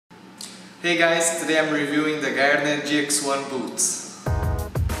Hey guys, today I'm reviewing the Gaerne GX1 boots.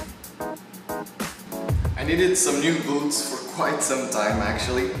 I needed some new boots for quite some time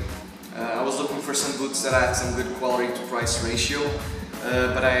actually. I was looking for some boots that had some good quality to price ratio,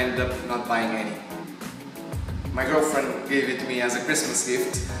 but I ended up not buying any. My girlfriend gave it to me as a Christmas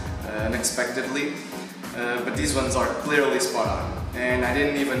gift, unexpectedly, but these ones are clearly spot on, and I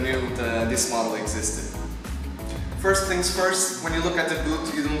didn't even know this model existed. First things first, when you look at the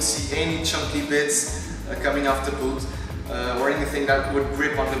boot, you don't see any chunky bits coming off the boot or anything that would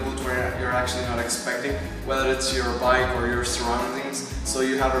grip on the boot where you're actually not expecting, whether it's your bike or your surroundings, so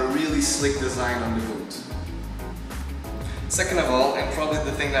you have a really slick design on the boot. Second of all, and probably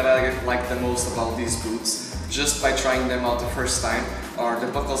the thing that I like the most about these boots, just by trying them out the first time, are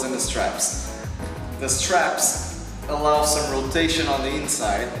the buckles and the straps. The straps allow some rotation on the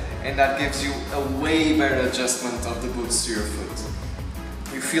inside, and that gives you a way better adjustment of the boots to your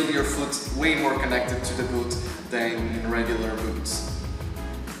foot. You feel your foot way more connected to the boot than in regular boots.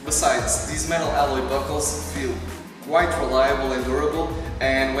 Besides, these metal alloy buckles feel quite reliable and durable,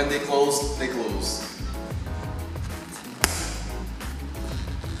 and when they close, they close.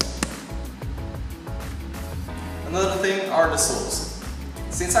 Another thing are the soles.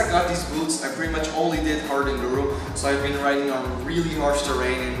 Since I got these boots, I pretty much only did hard enduro, so I've been riding on really harsh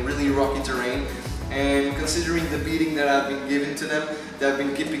terrain and really rocky terrain, and considering the beating that I've been giving to them, they've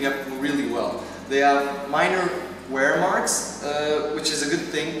been keeping up really well. They have minor wear marks, which is a good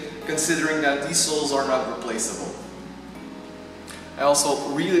thing considering that these soles are not replaceable. I also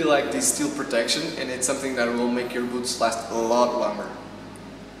really like this steel protection, and it's something that will make your boots last a lot longer.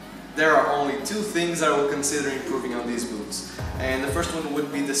 There are only two things I will consider improving on these boots, and the first one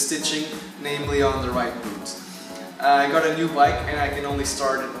would be the stitching, namely on the right boot. I got a new bike and I can only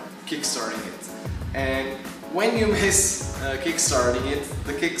start kickstarting it, and when you miss kickstarting it,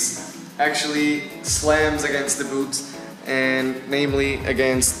 the kicks actually slams against the boot, and namely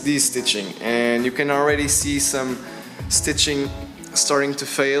against this stitching, and you can already see some stitching starting to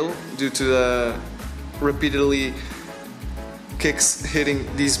fail due to the repeatedly kicks hitting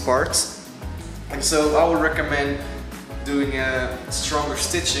these parts. And so I would recommend doing a stronger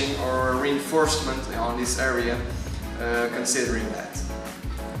stitching or reinforcement on this area, considering that.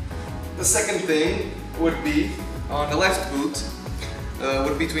 The second thing would be on the left boot,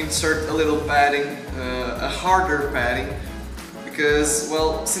 would be to insert a little padding, a harder padding, because,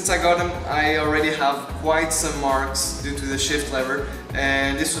 well, since I got them I already have quite some marks due to the shift lever,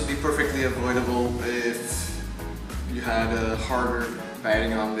 and this would be perfectly avoidable if you had a harder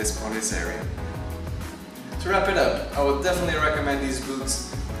padding on this area. To wrap it up, I would definitely recommend these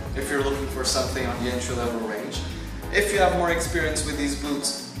boots if you're looking for something on the entry-level range. If you have more experience with these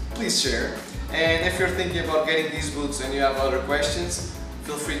boots, please share. And if you're thinking about getting these boots and you have other questions,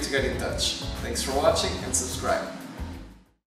 feel free to get in touch. Thanks for watching and subscribe.